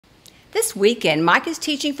This weekend, Mike is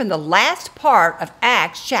teaching from the last part of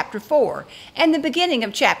Acts chapter 4 and the beginning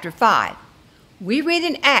of chapter 5. We read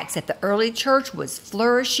in Acts that the early church was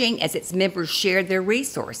flourishing as its members shared their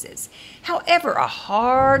resources. However, a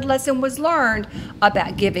hard lesson was learned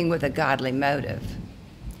about giving with a godly motive.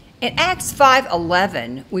 In Acts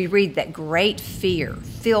 5:11, we read that great fear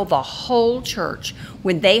filled the whole church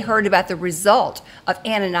when they heard about the result of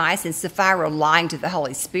Ananias and Sapphira lying to the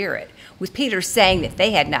Holy Spirit, with Peter saying that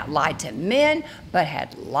they had not lied to men, but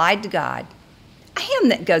had lied to God. A hymn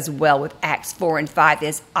that goes well with Acts 4 and 5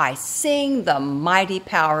 is, "I Sing the Mighty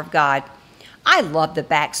Power of God." I love the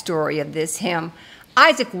backstory of this hymn.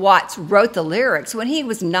 Isaac Watts wrote the lyrics when he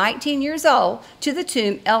was 19 years old to the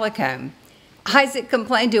tomb Ellicombe. Isaac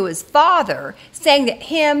complained to his father, saying that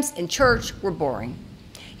hymns in church were boring.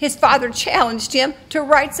 His father challenged him to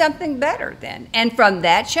write something better then, and from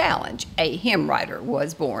that challenge, a hymn writer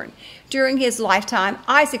was born. During his lifetime,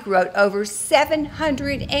 Isaac wrote over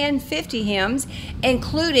 750 hymns,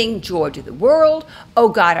 including "Joy to the World," "O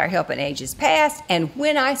God, Our Help in Ages Past," and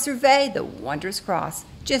 "When I Survey the Wondrous Cross,"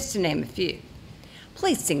 just to name a few.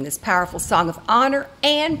 Please sing this powerful song of honor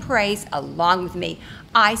and praise along with me.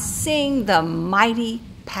 I sing the mighty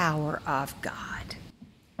power of God.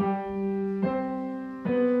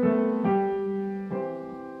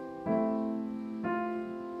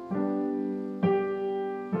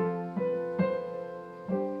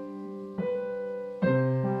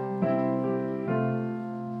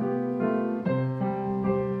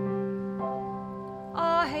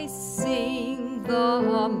 I sing the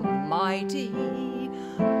mighty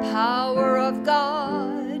power of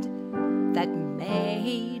God that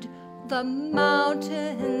made the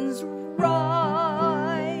mountains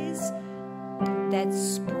rise, that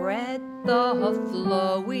spread the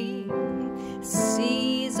flowing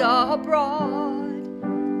seas abroad,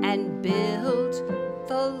 and built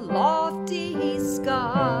the lofty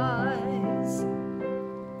skies.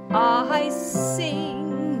 I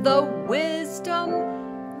sing the wisdom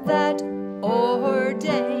that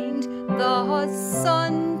ordained the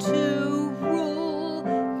sun to rule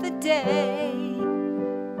the day.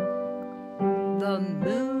 The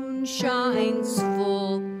moon shines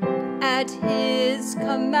full at his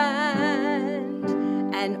command,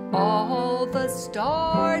 and all the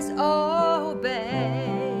stars obey.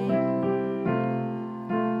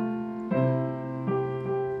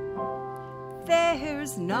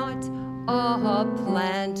 There's not a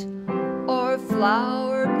plant or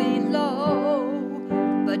flower below,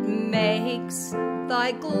 but makes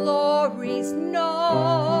thy glories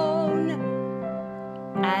known.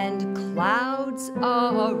 And clouds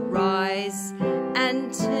arise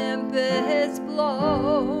and tempests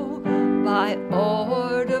blow by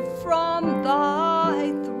order from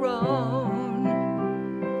thy throne,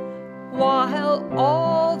 while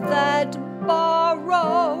all that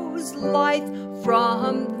borrows life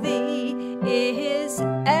from thee is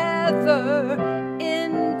ever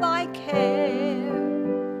in thy care.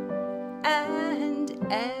 And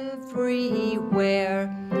everywhere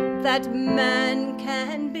that man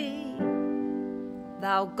can be,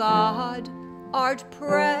 thou God art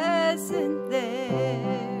present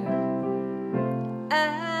there.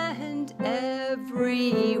 And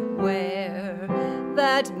everywhere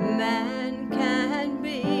that man can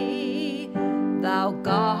be, thou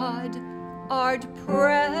God art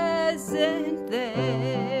present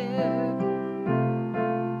there.